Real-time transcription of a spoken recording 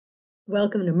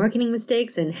Welcome to Marketing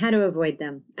Mistakes and How to Avoid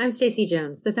Them. I'm Stacey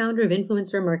Jones, the founder of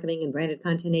influencer marketing and branded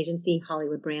content agency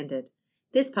Hollywood Branded.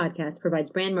 This podcast provides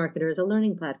brand marketers a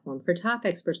learning platform for top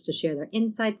experts to share their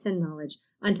insights and knowledge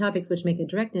on topics which make a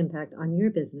direct impact on your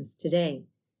business today.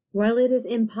 While it is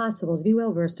impossible to be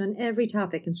well-versed on every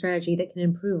topic and strategy that can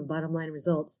improve bottom-line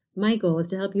results, my goal is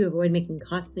to help you avoid making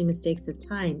costly mistakes of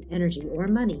time, energy, or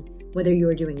money, whether you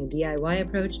are doing a DIY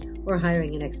approach or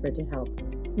hiring an expert to help.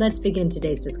 Let's begin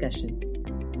today's discussion.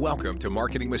 Welcome to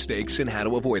Marketing Mistakes and How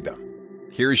to Avoid Them.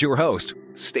 Here's your host,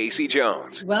 Stacey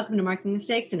Jones. Welcome to Marketing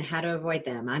Mistakes and How to Avoid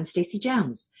Them. I'm Stacey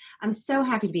Jones. I'm so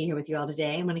happy to be here with you all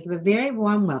today. I'm going to give a very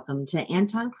warm welcome to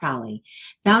Anton Crowley,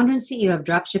 founder and CEO of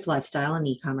Dropship Lifestyle and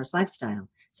E-commerce Lifestyle.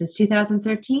 Since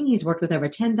 2013, he's worked with over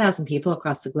 10,000 people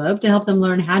across the globe to help them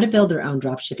learn how to build their own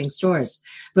dropshipping stores.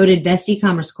 Voted Best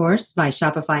E-commerce Course by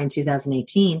Shopify in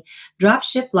 2018,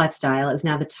 Dropship Lifestyle is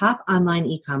now the top online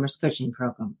e-commerce coaching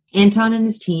program. Anton and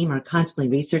his team are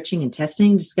constantly researching and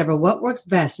testing to discover what works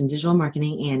best in digital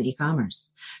marketing and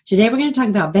e-commerce. Today, we're going to talk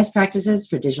about best practices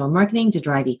for digital marketing to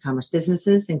drive e-commerce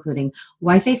businesses, including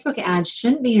why Facebook ads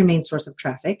shouldn't be your main source of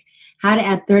traffic, how to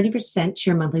add 30% to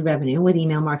your monthly revenue with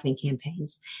email marketing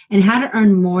campaigns, and how to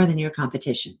earn more than your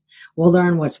competition. We'll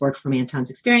learn what's worked from Anton's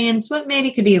experience, what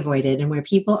maybe could be avoided, and where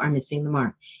people are missing the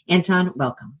mark. Anton,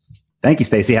 welcome. Thank you,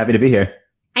 Stacey. Happy to be here.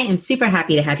 I am super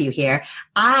happy to have you here.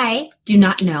 I do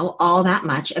not know all that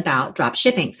much about drop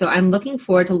shipping, so I'm looking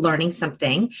forward to learning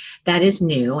something that is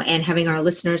new and having our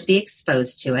listeners be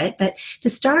exposed to it. But to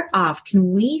start off,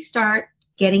 can we start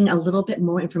getting a little bit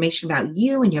more information about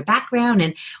you and your background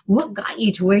and what got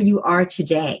you to where you are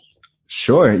today?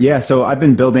 Sure. Yeah. So I've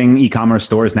been building e-commerce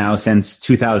stores now since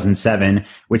 2007,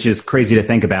 which is crazy to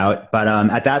think about. But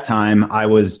at that time, I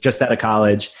was just out of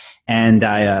college. And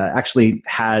I actually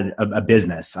had a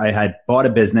business. I had bought a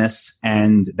business,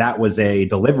 and that was a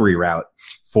delivery route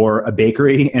for a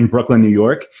bakery in Brooklyn, New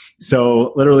York.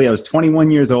 So literally, I was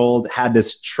 21 years old, had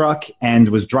this truck, and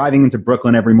was driving into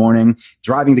Brooklyn every morning,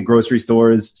 driving to grocery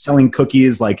stores, selling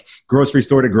cookies like grocery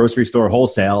store to grocery store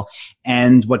wholesale.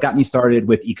 And what got me started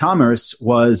with e-commerce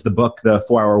was the book, The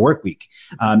 4-Hour Workweek.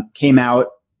 Came out.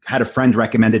 Had a friend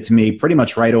recommend it to me pretty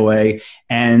much right away.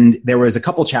 And there was a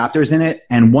couple chapters in it.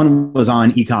 And one was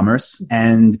on e-commerce.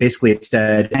 And basically it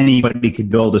said anybody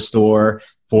could build a store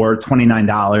for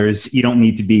 $29. You don't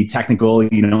need to be technical.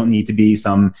 You don't need to be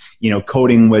some,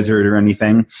 coding wizard or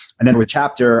anything. And then there was a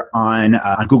chapter on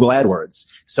Google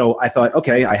AdWords. So I thought,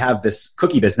 okay, I have this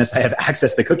cookie business. I have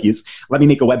access to cookies. Let me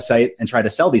make a website and try to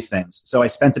sell these things. So I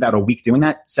spent about a week doing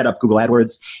that, set up Google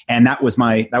AdWords. And that was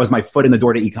my foot in the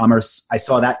door to e-commerce. I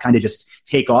saw that kind of just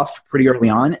take off pretty early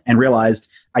on and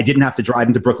realized I didn't have to drive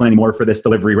into Brooklyn anymore for this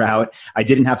delivery route. I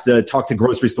didn't have to talk to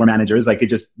grocery store managers. I could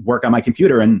just work on my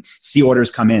computer and see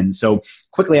orders come in. So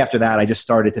quickly after that, I just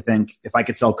started to think, if I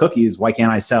could sell cookies, why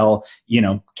can't I sell,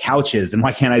 couches? And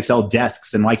why can't I sell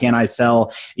desks? And why can't I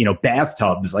sell,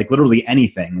 bathtubs? Like literally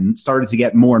anything. And started to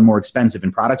get more and more expensive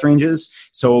in product ranges.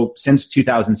 So since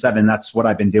 2007, that's what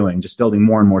I've been doing. Just building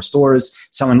more and more stores,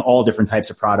 selling all different types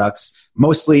of products,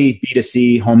 mostly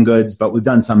B2C, home goods, but we've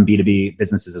done some B2B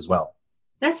businesses as well.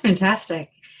 That's fantastic.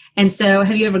 And so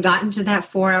have you ever gotten to that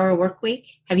 4-hour work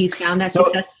week? Have you found that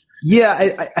success?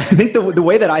 Yeah, I think the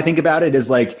way that I think about it is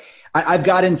like, I've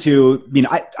got into,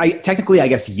 I technically, I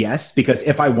guess, yes, because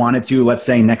if I wanted to, let's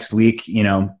say next week,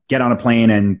 get on a plane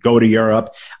and go to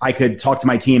Europe, I could talk to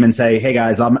my team and say, hey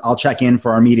guys, I'll check in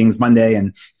for our meetings Monday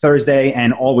and Thursday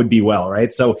and all would be well,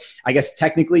 right? So I guess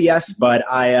technically yes, but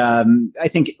I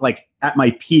think like at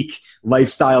my peak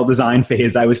lifestyle design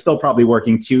phase, I was still probably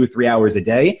working 2-3 hours a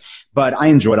day, but I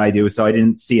enjoy what I do. So I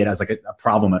didn't see it as like a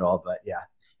problem at all, but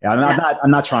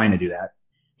I'm not trying to do that.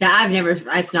 Yeah,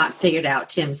 I've not figured out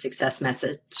Tim's success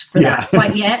message for that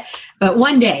quite yet, but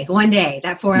one day,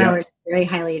 that 4 hours is very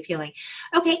highly appealing.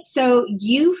 Okay, so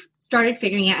you've started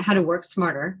figuring out how to work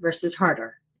smarter versus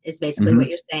harder is basically what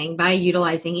you're saying by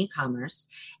utilizing e-commerce.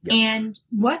 Yes. And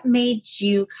what made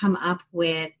you come up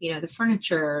with, the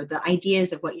furniture, the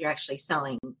ideas of what you're actually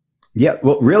selling? Yeah,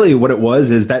 well, really what it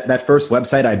was is that first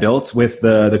website I built with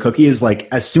the cookies, like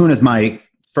as soon as my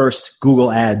first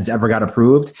Google ads ever got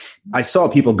approved, I saw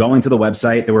people going to the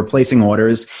website, they were placing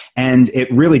orders, and it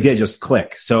really did just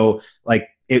click. So like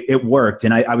it worked.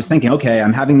 And I was thinking, okay,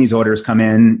 I'm having these orders come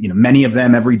in, many of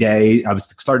them every day. I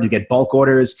was starting to get bulk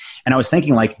orders, and I was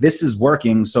thinking like, this is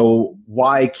working. So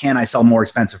why can't I sell more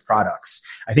expensive products?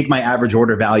 I think my average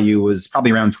order value was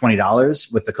probably around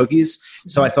 $20 with the cookies.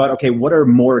 So I thought, okay, what are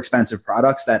more expensive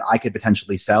products that I could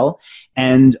potentially sell?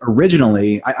 And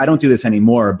originally, I don't do this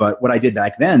anymore, but what I did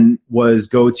back then was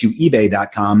go to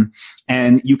ebay.com,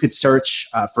 and you could search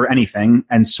for anything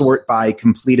and sort by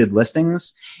completed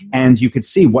listings, and you could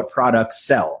see what products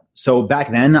sell. So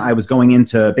back then, I was going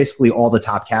into basically all the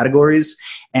top categories,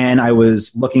 and I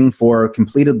was looking for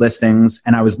completed listings,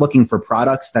 and I was looking for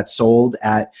products that sold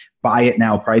at buy it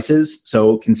now prices.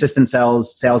 So consistent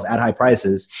sales at high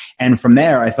prices. And from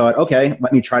there, I thought, okay,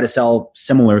 let me try to sell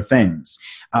similar things.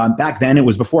 Back then, it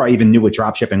was before I even knew what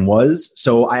dropshipping was.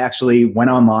 So I actually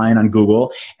went online on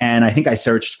Google, and I think I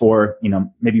searched for,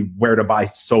 maybe where to buy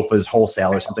sofas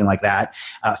wholesale or something like that.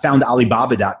 Found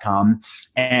Alibaba.com.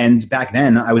 And back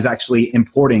then, I was actually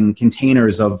importing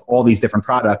containers of all these different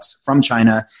products from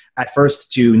China, at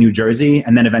first to New Jersey,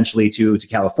 and then eventually to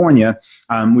California.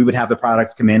 We would have the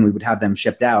products come in, we would have them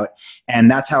shipped out. And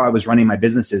that's how I was running my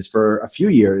businesses for a few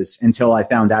years until I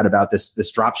found out about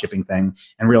this drop shipping thing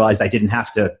and realized I didn't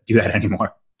have to do that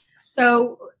anymore.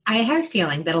 So I have a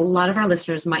feeling that a lot of our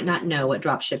listeners might not know what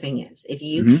drop shipping is. If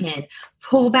you can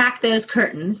pull back those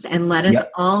curtains and let us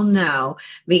all know,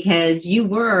 because you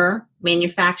were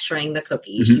manufacturing the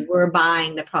cookies, you were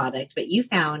buying the product, but you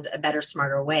found a better,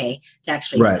 smarter way to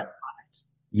actually sell the product.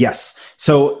 Yes.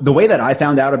 So the way that I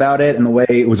found out about it and the way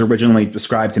it was originally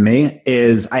described to me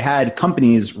is I had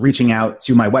companies reaching out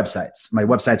to my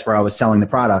websites where I was selling the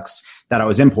products that I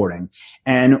was importing.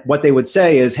 And what they would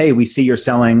say is, hey, we see you're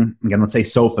selling, again, let's say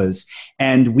sofas,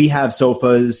 and we have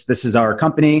sofas. This is our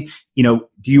company.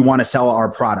 Do you want to sell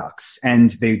our products?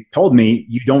 And they told me,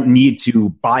 you don't need to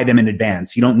buy them in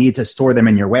advance. You don't need to store them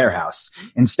in your warehouse.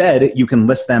 Instead, you can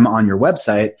list them on your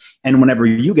website. And whenever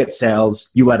you get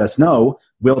sales, you let us know.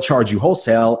 We'll charge you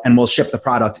wholesale, and we'll ship the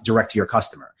product direct to your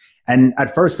customer. And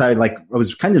at first, I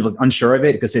was kind of unsure of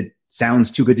it because it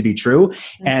sounds too good to be true.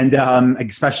 And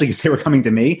especially because they were coming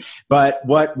to me. But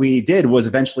what we did was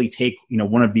eventually take,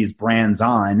 one of these brands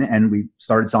on, and we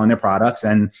started selling their products,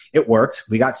 and it worked.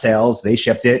 We got sales. They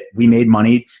shipped it. We made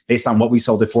money based on what we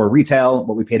sold it for retail,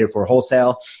 what we paid it for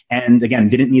wholesale. And again,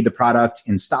 didn't need the product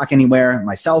in stock anywhere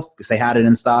myself because they had it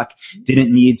in stock.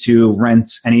 Didn't need to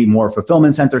rent any more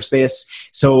fulfillment center space.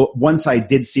 So once I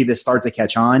did see this start to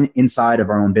catch on inside of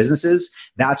our own businesses,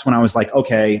 that's when I was like,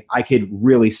 okay, I could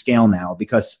really scale now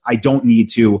because I don't need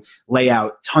to lay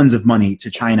out tons of money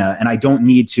to China, and I don't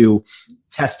need to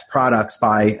test products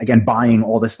by, again, buying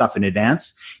all this stuff in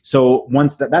advance. So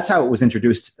once that's how it was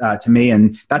introduced to me,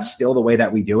 and that's still the way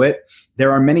that we do it.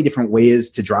 There are many different ways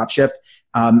to drop ship.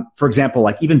 For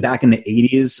example, even back in the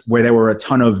 80s where there were a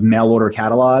ton of mail order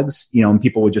catalogs, and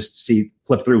people would just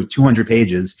flip through 200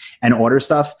 pages and order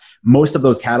stuff. Most of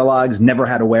those catalogs never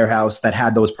had a warehouse that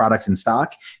had those products in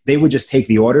stock. They would just take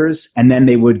the orders, and then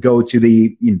they would go to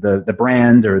the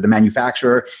brand or the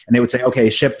manufacturer, and they would say, okay,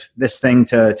 ship this thing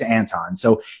to Anton.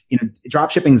 So,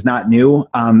 drop shipping is not new.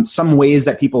 Some ways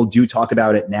that people do talk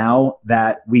about it now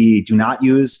that we do not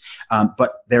use,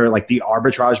 but they're like the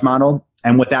arbitrage model.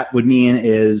 And what that would mean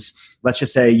is, let's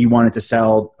just say you wanted to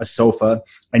sell a sofa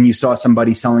and you saw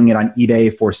somebody selling it on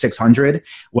eBay for $600.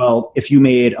 Well, if you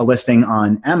made a listing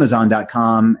on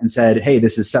Amazon.com and said, hey,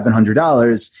 this is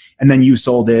 $700, and then you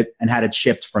sold it and had it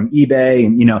shipped from eBay,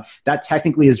 and that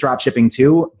technically is drop shipping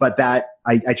too, but that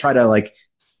I try to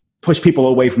push people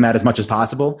away from that as much as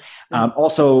possible.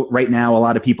 Also, right now, a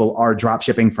lot of people are drop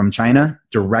shipping from China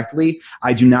directly.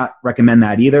 I do not recommend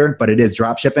that either, but it is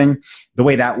drop shipping. The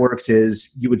way that works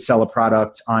is you would sell a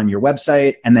product on your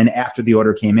website, and then after the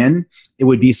order came in, it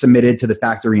would be submitted to the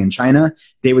factory in China.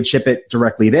 They would ship it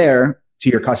directly there to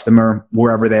your customer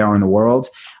wherever they are in the world.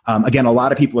 Again, a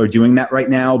lot of people are doing that right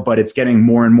now, but it's getting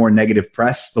more and more negative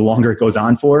press the longer it goes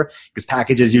on for, because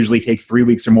packages usually take 3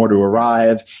 weeks or more to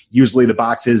arrive. Usually the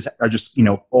boxes are just,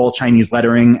 all Chinese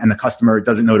lettering, and the customer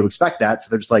doesn't know to expect that. So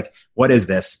they're just like, what is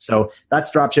this? So that's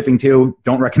drop shipping too.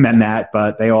 Don't recommend that,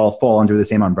 but they all fall under the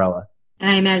same umbrella. And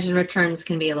I imagine returns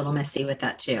can be a little messy with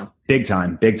that too. Big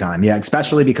time. Yeah,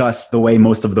 especially because the way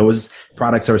most of those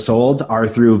products are sold are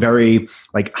through very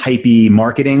hypey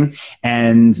marketing,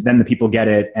 and then the people get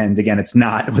it, and again, it's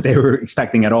not what they were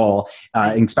expecting at all,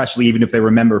 especially even if they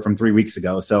remember from 3 weeks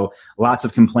ago. So lots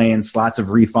of complaints, lots of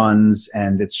refunds,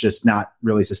 and it's just not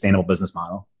really a sustainable business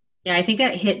model. Yeah, I think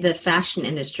that hit the fashion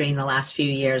industry in the last few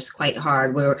years quite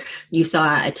hard, where you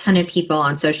saw a ton of people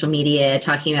on social media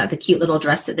talking about the cute little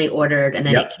dress that they ordered, and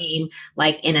then it came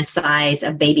in a size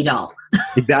of baby doll.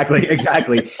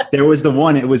 Exactly. There was the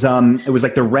one, it was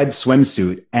like the red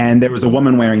swimsuit, and there was a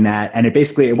woman wearing that, and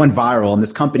it went viral, and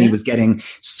this company was getting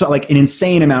so like an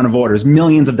insane amount of orders,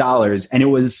 millions of dollars. And it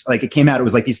was like, it came out, it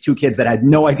was like these two kids that had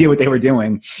no idea what they were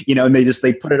doing, and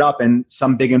they put it up, and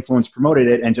some big influence promoted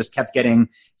it and just kept getting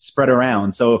spread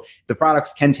around. So the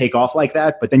products can take off like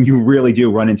that, but then you really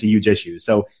do run into huge issues.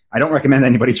 So I don't recommend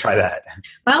anybody try that.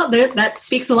 Well, that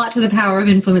speaks a lot to the power of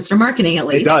influencer marketing, at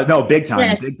least. It does. No, big time.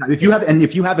 Yes. Big time.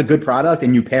 If you have a good product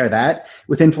and you pair that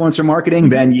with influencer marketing,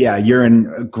 then yeah, you're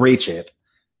in great shape.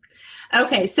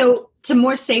 Okay. So to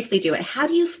more safely do it, how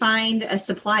do you find a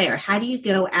supplier? How do you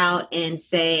go out and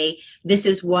say, this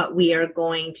is what we are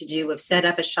going to do? We've set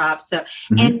up a shop. So,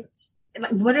 and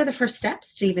what are the first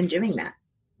steps to even doing that?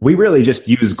 We really just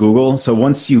use Google. So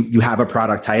once you have a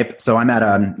product type, so I'm at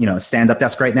a stand-up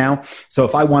desk right now. So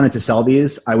if I wanted to sell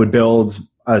these, I would build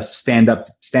a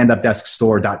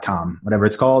standupdeskstore.com, whatever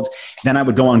it's called. Then I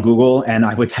would go on Google and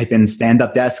I would type in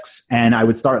stand-up desks, and I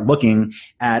would start looking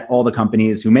at all the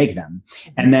companies who make them.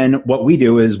 And then what we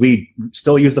do is we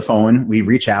still use the phone. We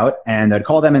reach out and I'd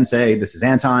call them and say, this is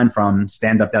Anton from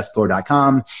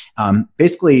standupdeskstore.com.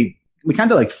 Basically, we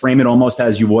kind of like frame it almost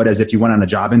as you would as if you went on a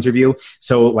job interview.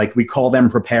 So like we call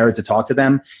them prepared to talk to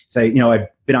them, say, I've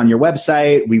been on your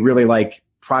website. We really like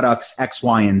products X,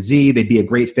 Y, and Z. They'd be a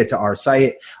great fit to our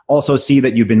site. Also see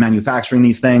that you've been manufacturing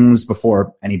these things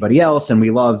before anybody else. And we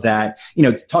love that,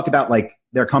 talk about like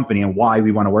their company and why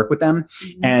we want to work with them.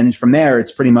 Mm-hmm. And from there,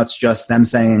 it's pretty much just them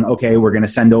saying, okay, we're going to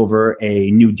send over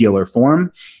a new dealer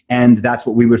form. And that's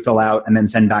what we would fill out and then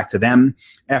send back to them.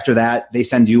 After that, they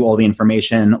send you all the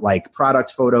information like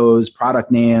product photos,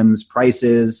 product names,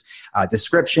 prices,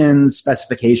 descriptions,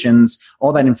 specifications,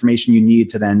 all that information you need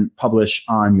to then publish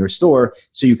on your store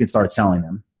so you can start selling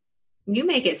them. You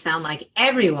make it sound like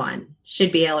everyone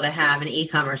should be able to have an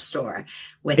e-commerce store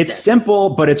with It's simple,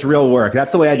 but it's real work.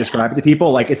 That's the way I describe it to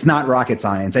people. Like, it's not rocket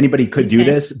science. Anybody could do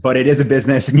this, but it is a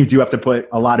business and you do have to put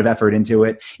a lot of effort into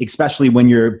it, especially when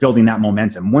you're building that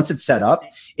momentum. Once it's set up,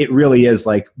 it really is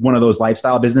like one of those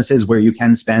lifestyle businesses where you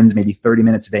can spend maybe 30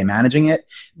 minutes a day managing it,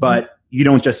 but you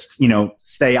don't just,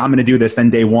 say, I'm going to do this, then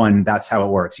day one, that's how it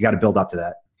works. You got to build up to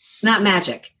that. Not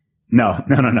magic. No.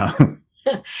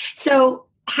 So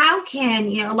how can,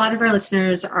 a lot of our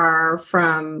listeners are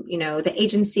from, the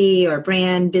agency or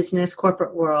brand, business,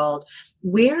 corporate world.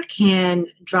 Where can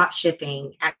drop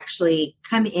shipping actually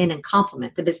come in and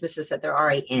complement the businesses that they're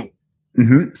already in?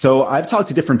 Mm-hmm. So I've talked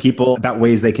to different people about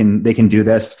ways they can do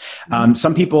this.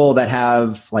 Some people that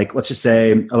have, like, let's just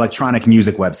say electronic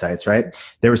music websites, right?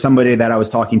 There was somebody that I was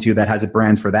talking to that has a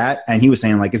brand for that. And he was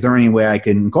saying, like, is there any way I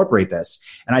can incorporate this?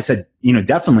 And I said,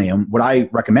 definitely. And what I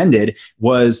recommended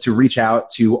was to reach out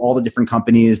to all the different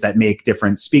companies that make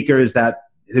different speakers that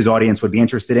his audience would be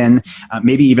interested in,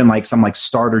 maybe even like some like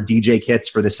starter DJ kits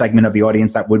for the segment of the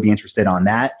audience that would be interested on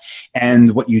that.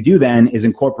 And what you do then is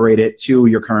incorporate it to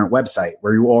your current website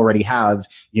where you already have,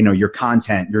 your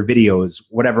content, your videos,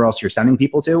 whatever else you're sending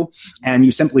people to. And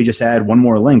you simply just add one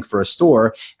more link for a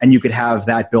store and you could have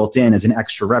that built in as an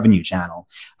extra revenue channel.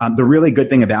 The really good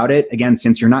thing about it, again,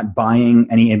 since you're not buying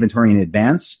any inventory in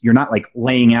advance, you're not like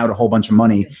laying out a whole bunch of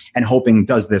money and hoping,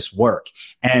 does this work?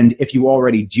 And if you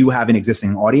already do have an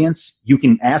existing audience, you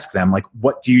can ask them, like,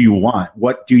 what do you want?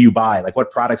 What do you buy? Like,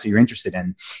 what products are you interested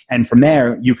in? And from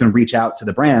there, you can reach out to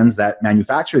the brands that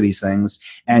manufacture these things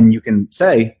and you can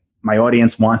say, my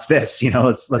audience wants this,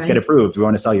 let's get approved. We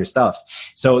want to sell your stuff.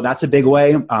 So that's a big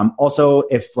way. Also,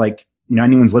 if like,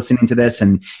 anyone's listening to this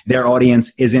and their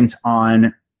audience isn't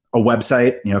on a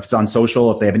website, if it's on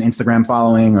social, if they have an Instagram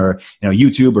following or,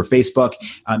 YouTube or Facebook,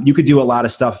 you could do a lot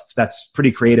of stuff that's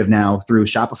pretty creative now through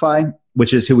Shopify,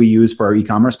 which is who we use for our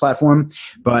e-commerce platform.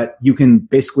 But you can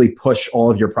basically push all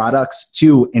of your products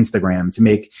to Instagram to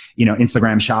make,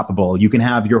 Instagram shoppable. You can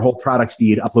have your whole product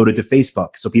feed uploaded to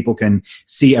Facebook so people can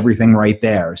see everything right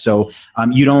there. So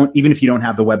even if you don't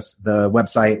have the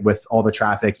website with all the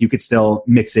traffic, you could still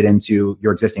mix it into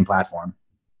your existing platform.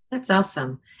 That's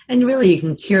awesome. And really, you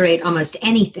can curate almost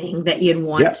anything that you'd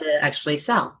want to actually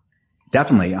sell.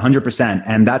 Definitely, 100%.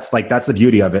 And that's the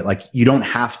beauty of it. Like, you don't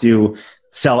have to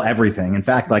sell everything. In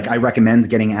fact, like, I recommend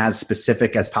getting as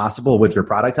specific as possible with your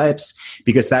product types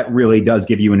because that really does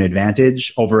give you an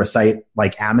advantage over a site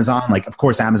like Amazon. Like, of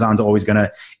course, Amazon's always going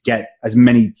to get as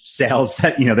many sales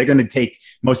that, they're going to take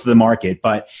most of the market.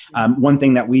 But one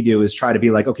thing that we do is try to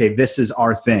be like, okay, this is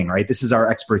our thing, right? This is our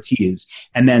expertise.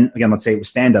 And then again, let's say it was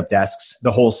stand-up desks.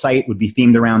 The whole site would be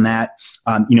themed around that.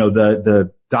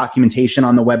 The documentation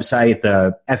on the website,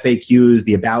 the FAQs,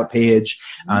 the about page,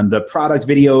 the product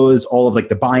videos, all of like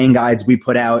the buying guides we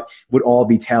put out would all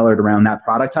be tailored around that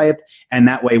product type. And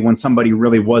that way, when somebody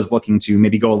really was looking to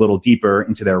maybe go a little deeper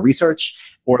into their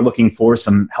research or looking for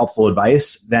some helpful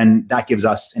advice, then that gives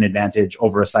us an advantage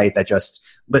over a site that just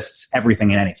lists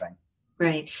everything and anything.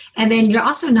 Right. And then you're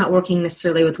also not working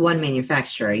necessarily with one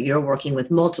manufacturer. You're working with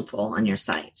multiple on your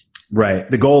site. Right.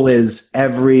 The goal is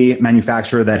every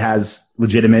manufacturer that has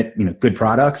legitimate, good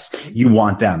products, you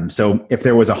want them. So if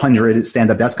there was 100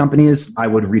 stand-up desk companies, I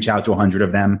would reach out to 100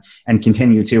 of them and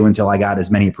continue to until I got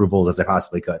as many approvals as I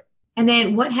possibly could. And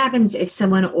then what happens if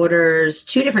someone orders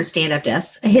 2 different stand-up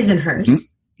desks, his and hers? Mm-hmm.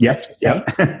 Yes.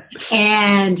 Yep.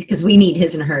 And because we need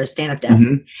his and hers stand-up desks.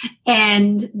 Mm-hmm.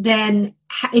 And then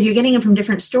if you're getting them from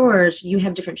different stores, you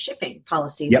have different shipping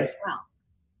policies as well.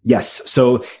 Yes.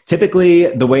 So typically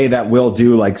the way that we'll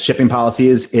do like shipping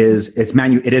policies is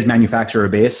it is manufacturer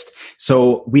based.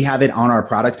 So we have it on our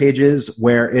product pages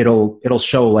where it'll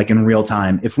show like in real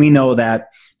time. If we know that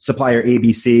supplier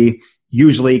ABC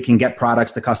usually can get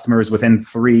products to customers within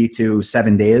 3 to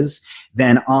 7 days,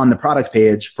 then on the product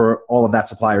page for all of that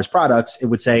supplier's products, it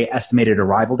would say estimated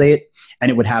arrival date,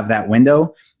 and it would have that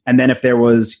window. And then if there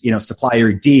was,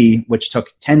 supplier D, which took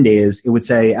 10 days, it would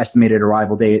say estimated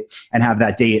arrival date and have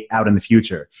that date out in the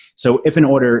future. So if an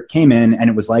order came in and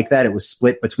it was like that, it was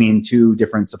split between 2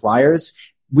 different suppliers,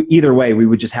 either way, we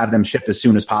would just have them shipped as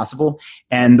soon as possible.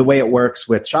 And the way it works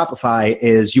with Shopify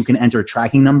is you can enter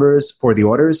tracking numbers for the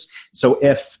orders. So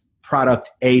if product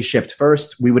A shipped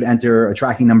first, we would enter a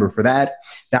tracking number for that.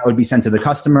 That would be sent to the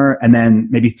customer. And then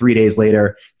maybe 3 days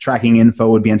later, tracking info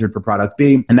would be entered for product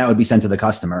B, and that would be sent to the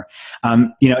customer.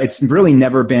 It's really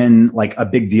never been like a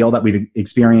big deal that we've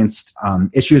experienced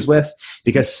issues with,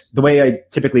 because the way I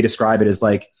typically describe it is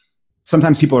like,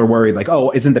 sometimes people are worried like, oh,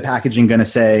 isn't the packaging going to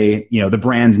say, the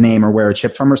brand name or where it's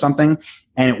shipped from or something?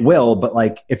 And it will. But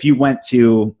like if you went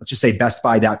to, let's just say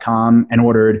bestbuy.com and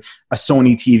ordered a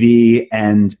Sony TV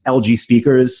and LG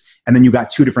speakers, and then you got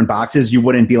 2 different boxes, you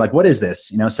wouldn't be like, what is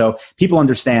this? So people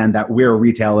understand that we're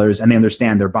retailers and they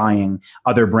understand they're buying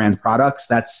other brand products.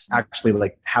 That's actually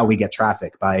like how we get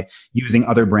traffic, by using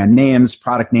other brand names,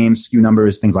 product names, SKU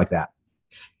numbers, things like that.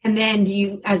 And then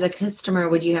you, as a customer,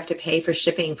 would you have to pay for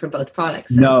shipping for both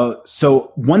products? No.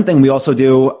 So one thing we also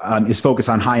do is focus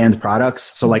on high-end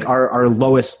products. So like our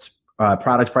lowest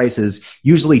product price is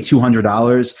usually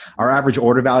 $200. Our average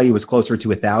order value is closer to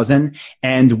 $1,000.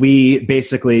 And we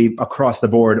basically across the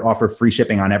board offer free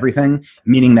shipping on everything,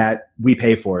 meaning that we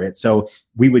pay for it. So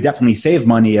we would definitely save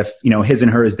money if, his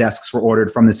and hers desks were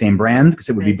ordered from the same brand, because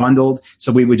it would be bundled.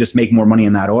 So we would just make more money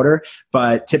in that order.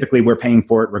 But typically we're paying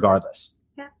for it regardless.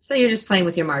 Yeah. So you're just playing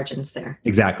with your margins there.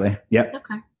 Exactly. Yep.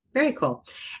 Okay. Very cool.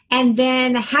 And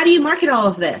then how do you market all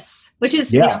of this? Which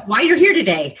is why you're here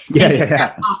today.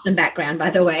 Yeah. Awesome background, by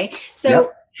the way.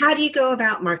 So how do you go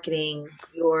about marketing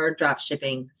your drop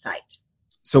shipping site?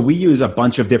 So we use a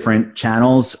bunch of different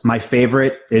channels. My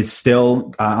favorite is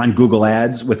still on Google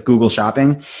Ads with Google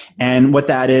Shopping. And what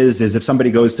that is if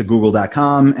somebody goes to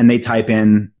google.com and they type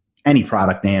in any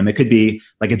product name. It could be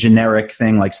like a generic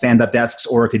thing like stand-up desks,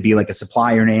 or it could be like a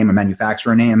supplier name, a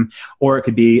manufacturer name, or it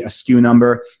could be a SKU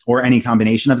number, or any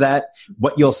combination of that.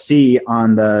 What you'll see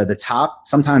on the top,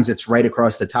 sometimes it's right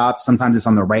across the top, sometimes it's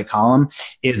on the right column,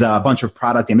 is a bunch of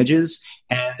product images.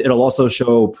 And it'll also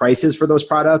show prices for those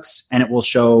products, and it will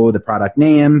show the product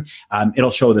name.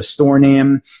 It'll show the store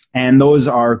name, and those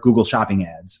are Google Shopping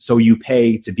ads. So you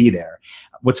pay to be there.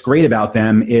 What's great about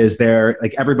them is they're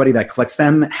like, everybody that clicks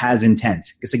them has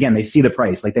intent, because again, they see the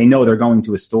price, like they know they're going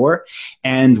to a store.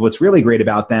 And what's really great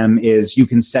about them is you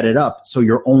can set it up so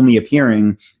you're only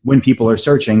appearing when people are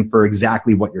searching for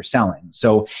exactly what you're selling.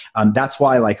 So that's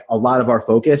why like a lot of our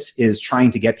focus is trying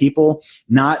to get people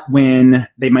not when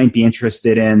they might be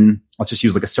interested in, let's just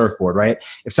use like a surfboard, right?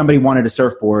 If somebody wanted a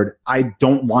surfboard, I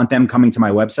don't want them coming to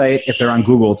my website if they're on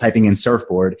Google typing in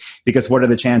surfboard, because what are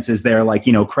the chances they're like,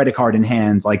 credit card in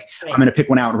hand, like I'm going to pick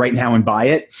one out right now and buy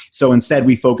it. So instead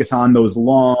we focus on those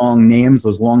long names,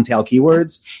 those long tail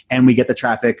keywords, and we get the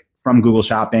traffic from Google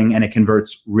Shopping, and it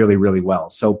converts really, really well.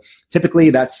 So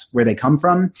typically that's where they come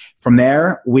from. From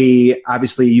there, we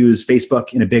obviously use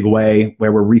Facebook in a big way,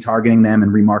 where we're retargeting them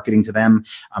and remarketing to them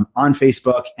on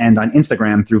Facebook and on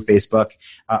Instagram through Facebook,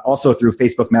 also through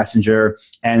Facebook Messenger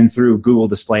and through Google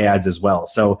Display Ads as well.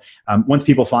 So once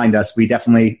people find us, we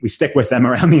stick with them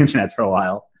around the internet for a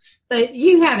while. But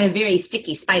you have a very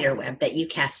sticky spider web that you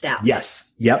cast out.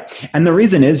 Yes. Yep. And the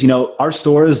reason is, our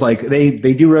stores, like they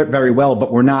do very well,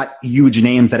 but we're not huge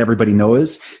names that everybody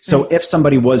knows. So if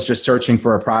somebody was just searching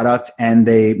for a product and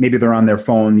maybe they're on their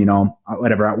phone,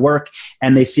 whatever, at work,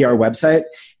 and they see our website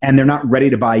and they're not ready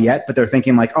to buy yet, but they're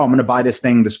thinking like, oh, I'm going to buy this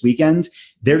thing this weekend.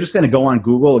 They're just going to go on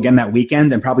Google again that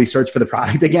weekend and probably search for the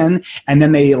product again. And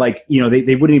then they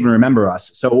they wouldn't even remember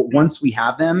us. So once we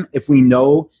have them, if we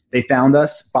know they found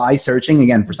us by searching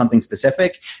again for something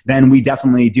specific, then we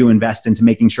definitely do invest into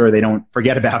making sure they don't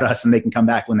forget about us and they can come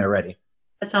back when they're ready.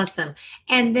 That's awesome.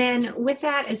 And then with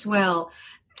that as well,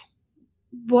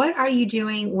 what are you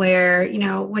doing where,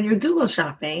 when you're Google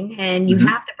shopping and you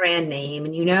have the brand name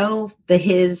and the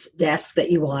his desk that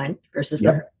you want versus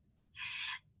the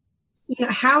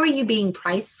how are you being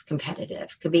price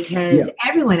competitive? Because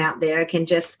everyone out there can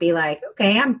just be like,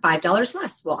 okay, I'm $5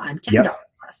 less. Well, I'm $10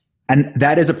 less. And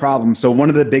that is a problem. So one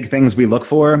of the big things we look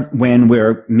for when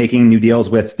we're making new deals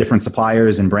with different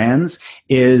suppliers and brands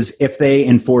is if they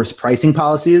enforce pricing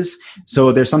policies.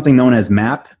 So there's something known as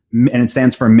MAP, and it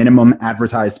stands for minimum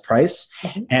advertised price.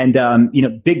 And,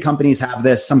 big companies have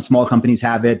this, some small companies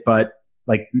have it, but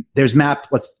like there's MAP,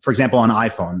 for example, on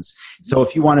iPhones. So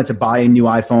if you wanted to buy a new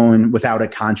iPhone without a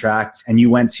contract and you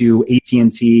went to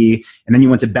AT&T and then you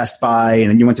went to Best Buy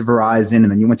and then you went to Verizon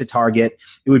and then you went to Target,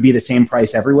 it would be the same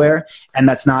price everywhere. And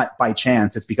that's not by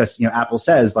chance. It's because, Apple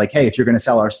says like, hey, if you're going to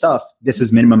sell our stuff, this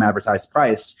is minimum advertised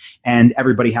price, and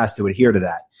everybody has to adhere to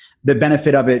that. The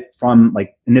benefit of it from,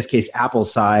 like, in this case,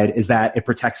 Apple's side, is that it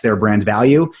protects their brand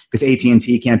value, because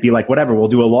AT&T can't be like, whatever, we'll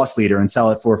do a loss leader and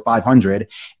sell it for $500.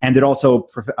 And it also,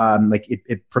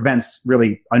 it prevents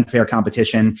really unfair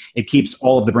competition. It keeps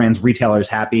all of the brand's retailers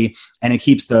happy, and it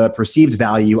keeps the perceived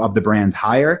value of the brand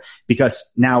higher,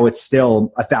 because now it's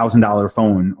still $1,000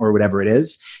 phone or whatever it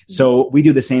is. So we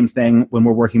do the same thing when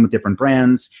we're working with different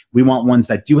brands. We want ones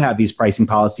that do have these pricing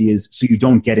policies, so you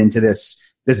don't get into this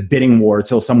bidding war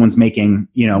till someone's making,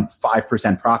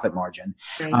 5% profit margin.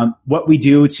 Right. What we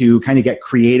do to kind of get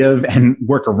creative and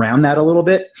work around that a little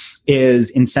bit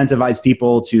is incentivize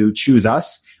people to choose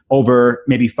us over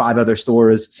maybe 5 other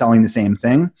stores selling the same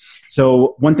thing.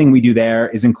 So one thing we do there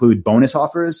is include bonus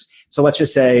offers. So let's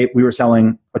just say we were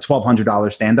selling a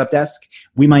 $1,200 stand-up desk.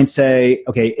 We might say,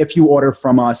 okay, if you order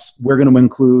from us, we're going to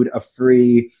include a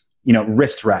free,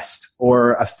 wrist rest,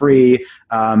 or a free,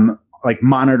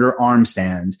 monitor arm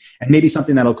stand, and maybe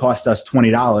something that'll cost us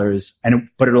 $20,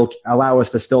 but it'll allow us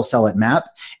to still sell at MAP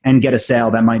and get a sale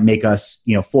that might make us,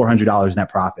 $400 net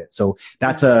profit. So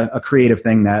that's a creative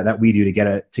thing that we do to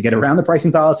get around the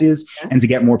pricing policies and to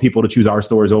get more people to choose our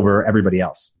stores over everybody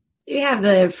else. You have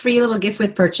the free little gift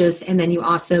with purchase, and then you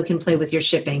also can play with your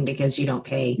shipping because you don't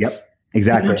pay. Yep,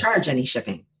 exactly. You don't charge any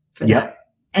shipping for that.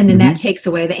 And then that takes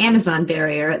away the Amazon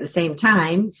barrier at the same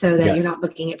time, so that you're not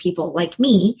looking at people like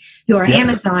me who are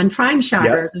Amazon Prime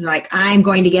shoppers and like, I'm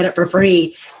going to get it for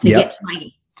free to get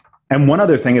tiny. And one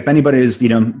other thing, if anybody is,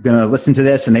 going to listen to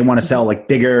this and they want to sell like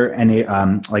bigger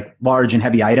and like large and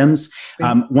heavy items,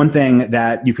 one thing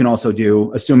that you can also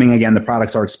do, assuming again, the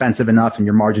products are expensive enough and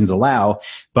your margins allow,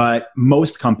 but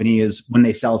most companies, when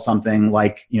they sell something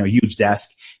like, huge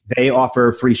desk, they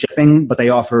offer free shipping, but they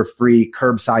offer free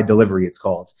curbside delivery, it's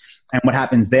called. And what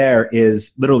happens there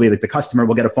is literally like the customer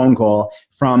will get a phone call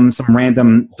from some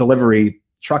random delivery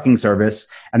trucking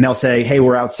service, and they'll say, hey,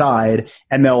 we're outside,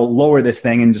 and they'll lower this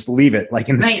thing and just leave it like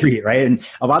in the street, right? And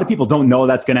a lot of people don't know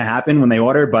that's going to happen when they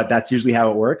order, but that's usually how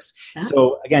it works.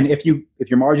 So again, if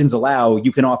your margins allow,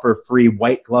 you can offer free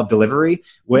white glove delivery,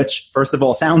 which first of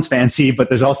all sounds fancy, but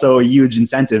there's also a huge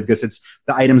incentive because it's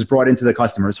the items brought into the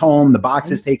customer's home, the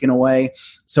box is taken away.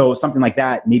 So something like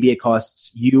that, maybe it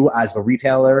costs you as the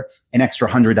retailer an extra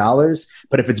 $100,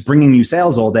 but if it's bringing you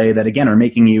sales all day that again are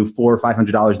making you $400 or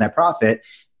 $500 net profit,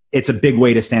 it's a big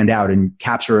way to stand out and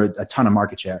capture a ton of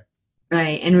market share.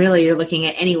 Right. And really you're looking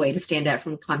at any way to stand out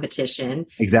from competition.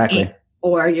 Exactly.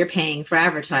 Or you're paying for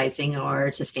advertising or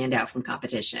to stand out from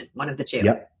competition. One of the two.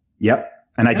 Yep.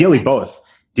 And ideally both.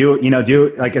 Do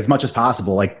like as much as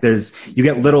possible. Like you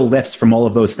get little lifts from all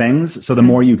of those things. So the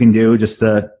more you can do, just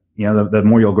the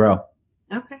more you'll grow.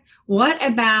 Okay. What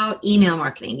about email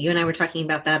marketing? You and I were talking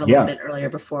about that a little bit earlier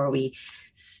before we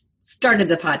started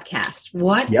the podcast.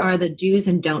 What are the do's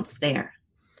and don'ts there?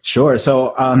 Sure.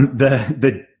 So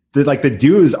the the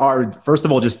do's are, first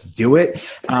of all, just do it.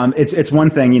 It's one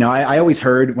thing, I always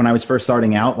heard when I was first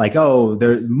starting out, like, oh,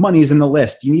 the money's in the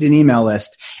list. You need an email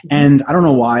list. And I don't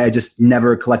know why I just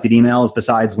never collected emails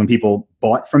besides when people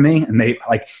bought from me and they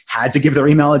like had to give their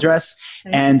email address.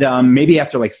 Okay. And maybe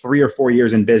after like 3 or 4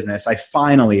 years in business, I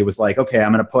finally was like, okay,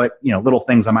 I'm going to put, little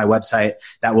things on my website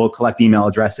that will collect email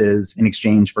addresses in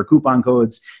exchange for coupon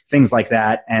codes, things like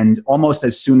that. And almost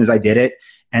as soon as I did it,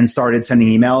 and started sending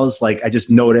emails, like I just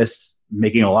noticed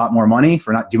making a lot more money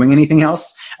for not doing anything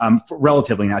else, for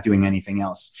relatively not doing anything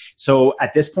else. So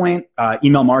at this point,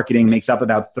 email marketing makes up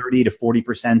about 30 to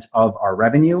 40% of our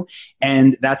revenue.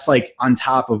 And that's like on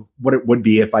top of what it would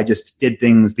be if I just did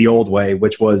things the old way,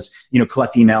 which was,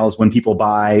 collect emails when people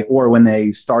buy or when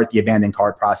they start the abandoned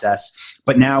cart process.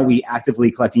 But now we actively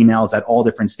collect emails at all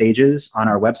different stages on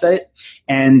our website.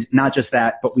 And not just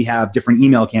that, but we have different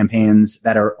email campaigns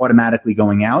that are automatically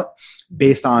going out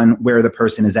based on where the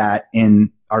person is at in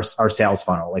our sales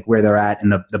funnel, like where they're at in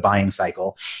the buying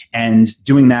cycle. And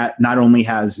doing that not only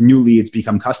has new leads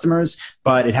become customers,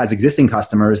 but it has existing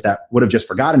customers that would have just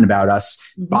forgotten about us,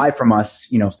 buy from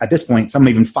us, at this point, some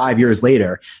even 5 years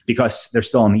later, because they're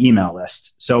still on the email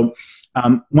list. So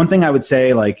one thing I would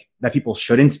say like that people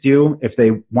shouldn't do if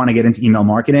they want to get into email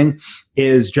marketing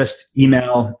is just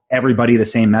email everybody the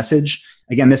same message.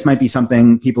 Again, this might be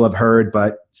something people have heard,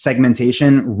 but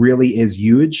segmentation really is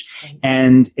huge.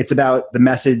 And it's about the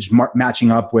message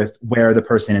matching up with where the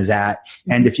person is at.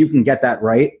 And if you can get that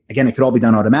right, again, it could all be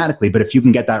done automatically, but if you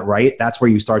can get that right, that's where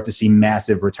you start to see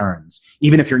massive returns,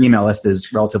 even if your email list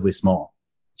is relatively small.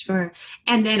 Sure.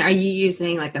 And then are you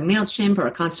using like a MailChimp or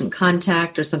a Constant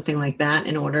Contact or something like that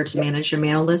in order to manage your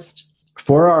mail list?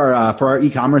 For our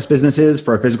e-commerce businesses,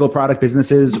 for our physical product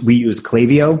businesses, we use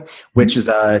Klaviyo, which is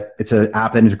it's an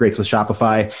app that integrates with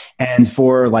Shopify. And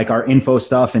for like our info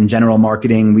stuff and general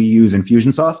marketing, we use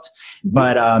Infusionsoft.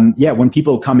 But when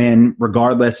people come in,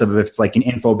 regardless of if it's like an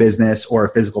info business or a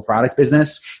physical product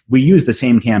business, we use the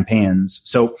same campaigns.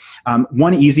 So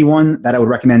one easy one that I would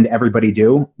recommend everybody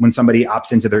do when somebody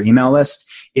opts into their email list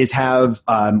is have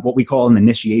what we call an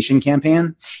initiation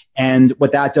campaign. And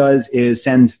what that does is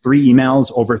send 3 emails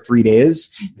over 3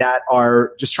 days that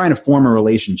are just trying to form a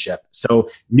relationship. So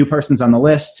new person's on the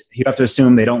list. You have to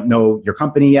assume they don't know your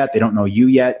company yet. They don't know you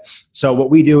yet. So what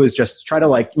we do is just try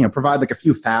to provide like a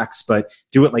few facts, but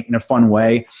do it like in a fun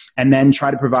way. And then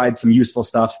try to provide some useful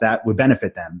stuff that would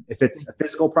benefit them. If it's a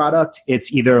physical product,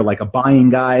 it's either like a buying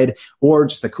guide or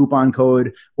just a coupon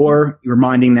code or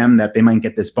reminding them that they might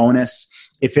get this bonus.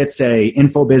 If it's a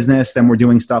info business, then we're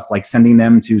doing stuff like sending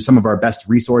them to some of our best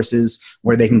resources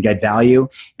where they can get value.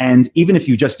 And even if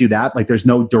you just do that, like there's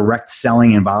no direct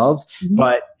selling involved,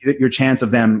 but your chance of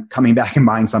them coming back and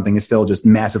buying something is still just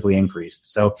massively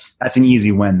increased. So that's an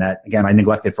easy win that, again, I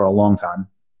neglected for a long time.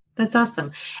 That's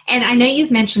awesome. And I know you've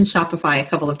mentioned Shopify a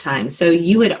couple of times. So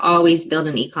you would always build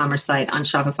an e-commerce site on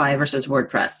Shopify versus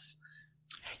WordPress.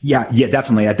 Yeah,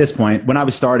 definitely. At this point, when I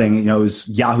was starting, it was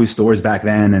Yahoo stores back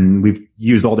then, and we've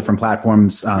used all different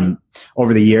platforms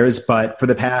over the years. But for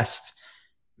the past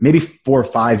maybe 4 or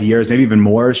 5 years, maybe even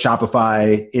more,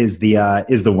 Shopify is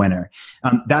the winner.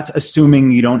 That's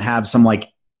assuming you don't have some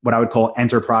like what I would call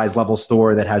enterprise level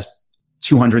store that has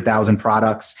 200,000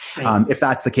 products. Right. If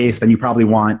that's the case, then you probably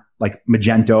want like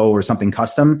Magento or something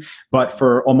custom. But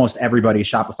for almost everybody,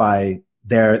 Shopify,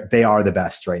 they are the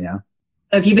best right now.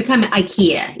 If you become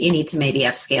IKEA, you need to maybe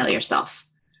upscale yourself.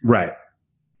 Right.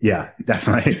 Yeah,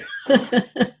 definitely.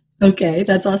 Okay,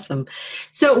 that's awesome.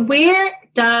 So where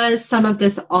does some of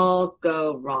this all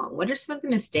go wrong? What are some of the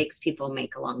mistakes people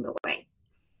make along the way?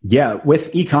 Yeah,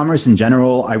 with e-commerce in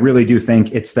general, I really do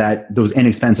think it's that those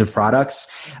inexpensive products.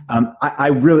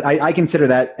 I consider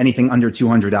that anything under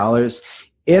 $200.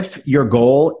 If your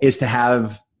goal is to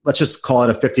have, let's just call it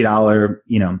a $50,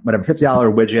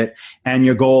 $50 widget, and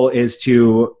your goal is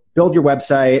to build your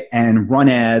website and run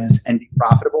ads and be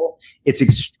profitable, it's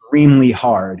extremely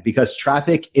hard because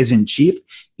traffic isn't cheap.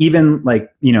 Even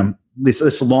like,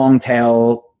 this long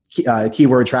tail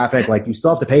keyword traffic, like you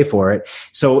still have to pay for it.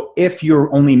 So if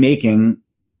you're only making,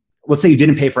 let's say you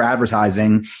didn't pay for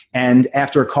advertising, and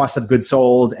after cost of goods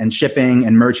sold and shipping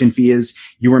and merchant fees,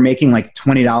 you were making like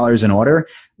 $20 an order.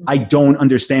 I don't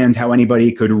understand how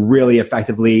anybody could really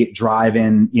effectively drive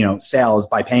in, sales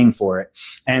by paying for it,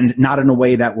 and not in a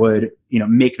way that would,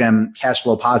 make them cash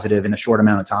flow positive in a short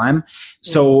amount of time.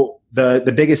 So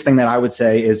the biggest thing that I would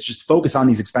say is just focus on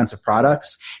these expensive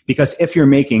products, because if you're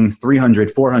making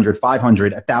 $300, $400,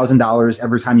 $500, $1,000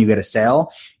 every time you get a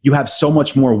sale, you have so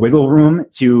much more wiggle room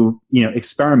to,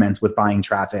 experiment with buying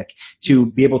traffic,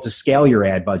 to be able to scale your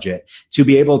ad budget, to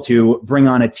be able to bring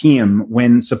on a team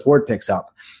when support picks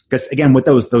up. Because again, with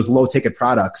those low ticket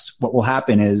products, what will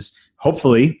happen is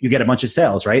hopefully you get a bunch of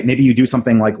sales, right? Maybe you do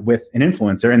something like with an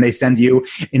influencer and they send you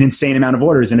an insane amount of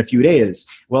orders in a few days.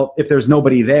 Well, if there's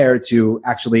nobody there to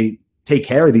actually take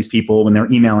care of these people when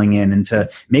they're emailing in and to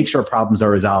make sure problems are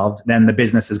resolved, then the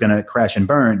business is going to crash and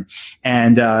burn.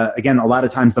 And again, a lot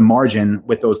of times the margin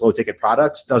with those low ticket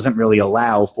products doesn't really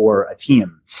allow for a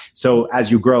team. So as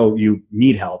you grow, you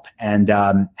need help, and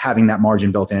having that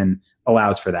margin built in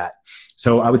allows for that.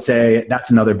 So I would say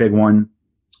that's another big one.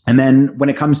 And then when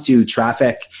it comes to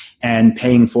traffic and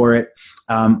paying for it,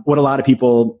 what a lot of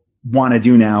people want to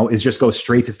do now is just go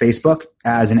straight to Facebook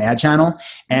as an ad channel.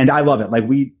 And I love it. Like,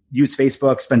 we use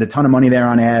Facebook, spend a ton of money there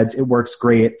on ads. It works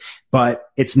great, but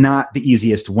it's not the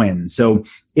easiest win. So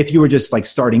if you were just like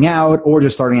starting out or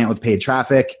just starting out with paid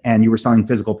traffic and you were selling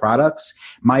physical products,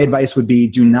 my advice would be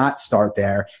do not start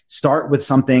there. Start with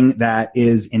something that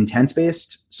is intent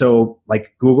based. So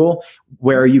like Google,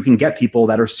 where you can get people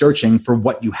that are searching for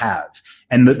what you have.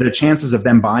 And the chances of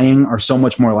them buying are so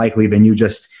much more likely than you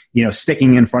just,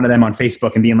 sticking in front of them on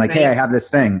Facebook and being like, hey, I have this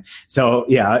thing. So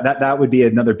yeah, that would be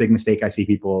another big mistake I see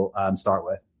people start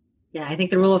with. Yeah, I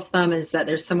think the rule of thumb is that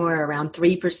there's somewhere around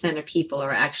 3% of people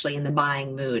are actually in the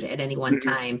buying mood at any one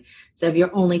time. So if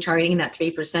you're only targeting that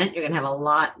 3%, you're going to have a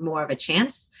lot more of a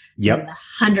chance than the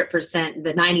 100%,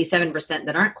 the 97%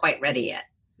 that aren't quite ready yet.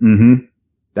 Mm-hmm.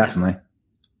 Definitely.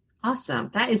 Awesome.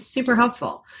 That is super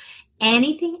helpful.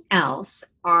 Anything else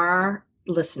our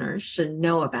listeners should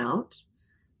know about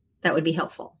that would be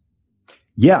helpful?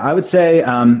 Yeah, I would say,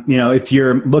 if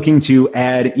you're looking to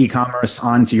add e-commerce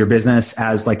onto your business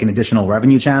as like an additional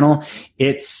revenue channel,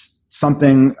 it's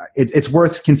something it's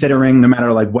worth considering no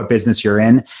matter like what business you're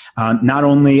in. Not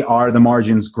only are the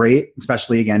margins great,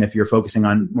 especially again, if you're focusing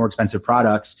on more expensive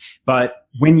products, but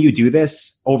when you do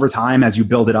this over time, as you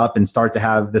build it up and start to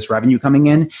have this revenue coming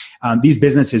in, these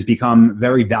businesses become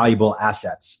very valuable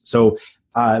assets. So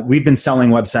we've been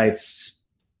selling websites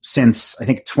since I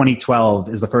think 2012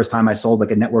 is the first time I sold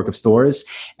like a network of stores.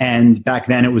 And back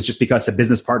then it was just because a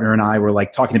business partner and I were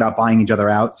like talking about buying each other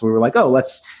out. So we were like, oh,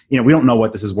 let's, we don't know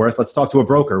what this is worth. Let's talk to a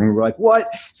broker. And we were like,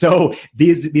 what? So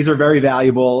these are very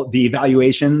valuable. The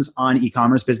valuations on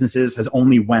e-commerce businesses has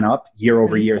only went up year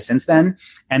over year since then.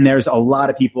 And there's a lot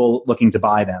of people looking to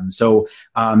buy them. So,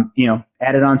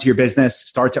 add it onto your business,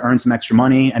 start to earn some extra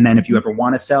money. And then if you ever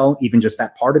want to sell even just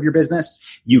that part of your business,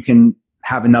 you can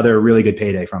have another really good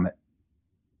payday from it.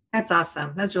 That's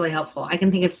awesome. That's really helpful. I can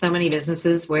think of so many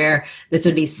businesses where this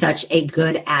would be such a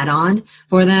good add-on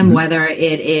for them, whether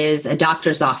it is a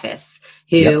doctor's office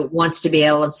who wants to be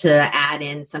able to add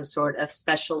in some sort of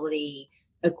specialty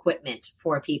equipment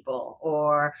for people,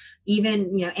 or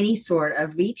even, any sort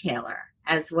of retailer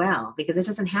as well, because it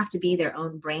doesn't have to be their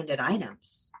own branded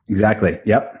items. Exactly.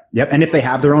 Yep. And if they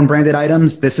have their own branded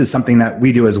items, this is something that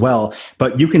we do as well.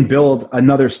 But you can build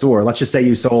another store. Let's just say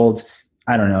you sold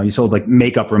like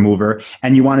makeup remover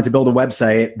and you wanted to build a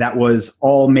website that was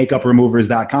all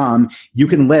makeupremovers.com. You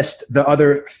can list the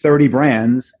other 30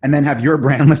 brands and then have your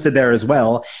brand listed there as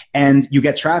well. And you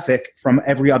get traffic from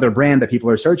every other brand that people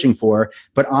are searching for.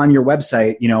 But on your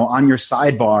website, on your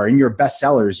sidebar, in your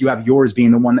bestsellers, you have yours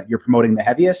being the one that you're promoting the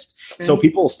heaviest. Right. So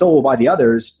people still will buy the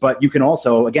others, but you can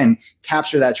also, again,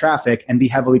 capture that traffic and be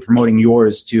heavily promoting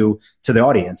yours to the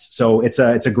audience. So it's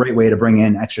a great way to bring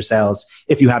in extra sales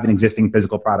if you have an existing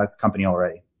physical product company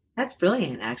already. That's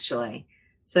brilliant, actually.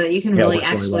 So that you can really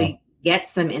actually get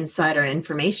some insider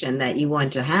information that you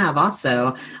want to have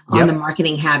also on the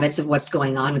marketing habits of what's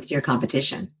going on with your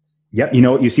competition. Yep.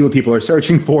 You see what people are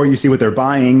searching for. You see what they're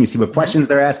buying. You see what questions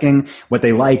they're asking, what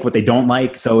they like, what they don't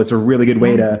like. So it's a really good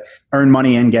way to earn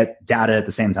money and get data at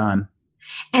the same time.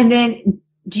 And then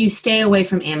do you stay away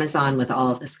from Amazon with all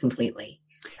of this completely?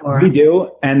 We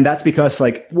do. And that's because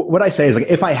like what I say is like,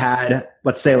 if I had,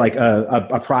 let's say like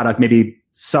a product, maybe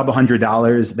sub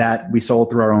 $100 that we sold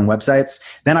through our own websites,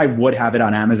 then I would have it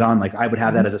on Amazon. Like I would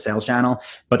have that as a sales channel.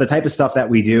 But the type of stuff that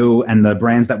we do and the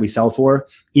brands that we sell for,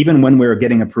 even when we're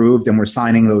getting approved and we're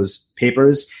signing those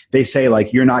papers, they say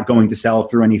like, you're not going to sell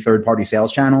through any third-party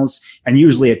sales channels. And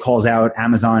usually it calls out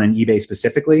Amazon and eBay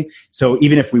specifically. So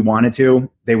even if we wanted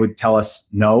to, they would tell us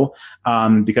no,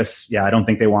 because I don't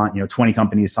think they want, 20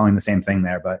 companies selling the same thing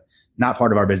there, but not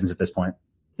part of our business at this point.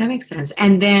 That makes sense.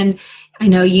 And then I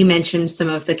know you mentioned some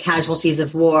of the casualties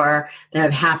of war that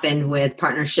have happened with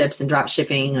partnerships and drop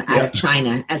shipping out of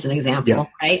China as an example,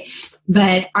 right?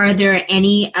 But are there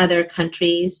any other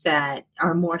countries that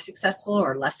are more successful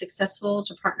or less successful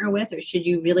to partner with? Or should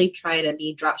you really try to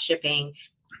be drop shipping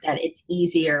that it's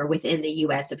easier within the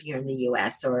U.S. if you're in the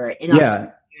U.S. or in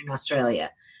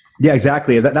Australia? Yeah,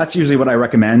 exactly. That's usually what I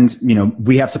recommend.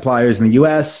 We have suppliers in the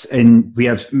US and we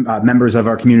have members of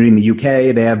our community in the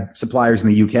UK. They have suppliers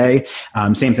in the UK.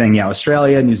 Same thing. Yeah.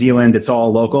 Australia, New Zealand, it's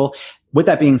all local. With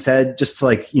that being said, just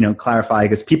to clarify,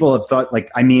 because people have thought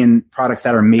I mean products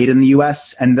that are made in the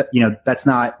US, and that's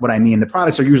not what I mean. The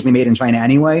products are usually made in China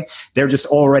anyway. They're just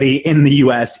already in the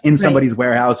US in somebody's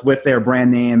warehouse with their brand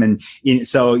name. And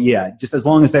so yeah, just as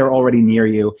long as they're already near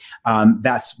you,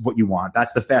 that's what you want.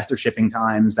 That's the faster shipping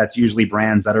times. That's usually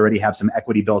brands that already have some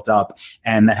equity built up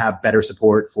and that have better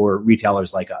support for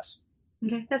retailers like us.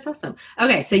 Okay, that's awesome.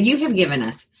 Okay, so you have given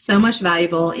us so much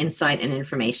valuable insight and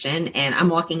information, and I'm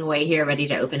walking away here ready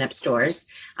to open up stores.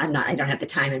 I don't have the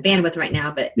time and bandwidth right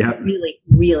now, but really,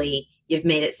 really, you've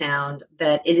made it sound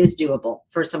that it is doable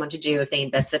for someone to do if they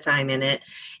invest the time in it.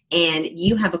 And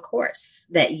you have a course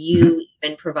that you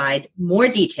even provide more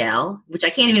detail, which I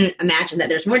can't even imagine that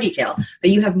there's more detail, but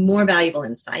you have more valuable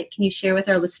insight. Can you share with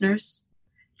our listeners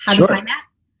how to find that?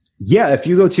 Yeah, if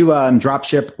you go to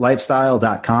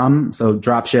dropshiplifestyle.com, so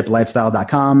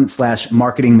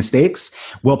dropshiplifestyle.com/marketing mistakes,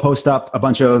 we'll post up a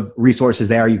bunch of resources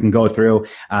there you can go through.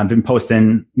 I've been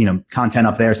posting, content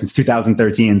up there since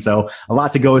 2013. So a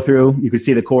lot to go through. You could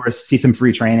see the course, see some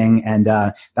free training, and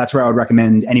that's where I would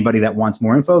recommend anybody that wants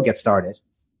more info, get started.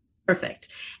 Perfect.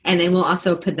 And then we'll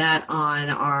also put that on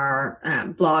our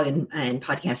blog and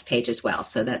podcast page as well,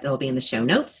 so that they'll be in the show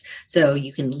notes. So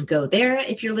you can go there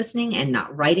if you're listening and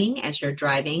not writing as you're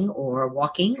driving or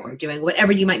walking or doing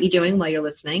whatever you might be doing while you're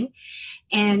listening.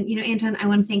 And, Anton, I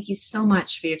want to thank you so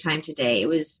much for your time today. It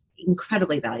was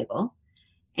incredibly valuable.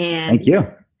 And thank you.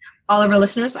 All of our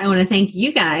listeners, I want to thank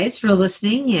you guys for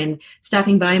listening and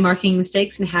stopping by Marketing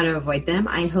Mistakes and How to Avoid Them.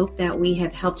 I hope that we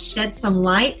have helped shed some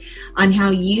light on how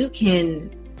you can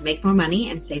make more money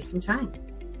and save some time.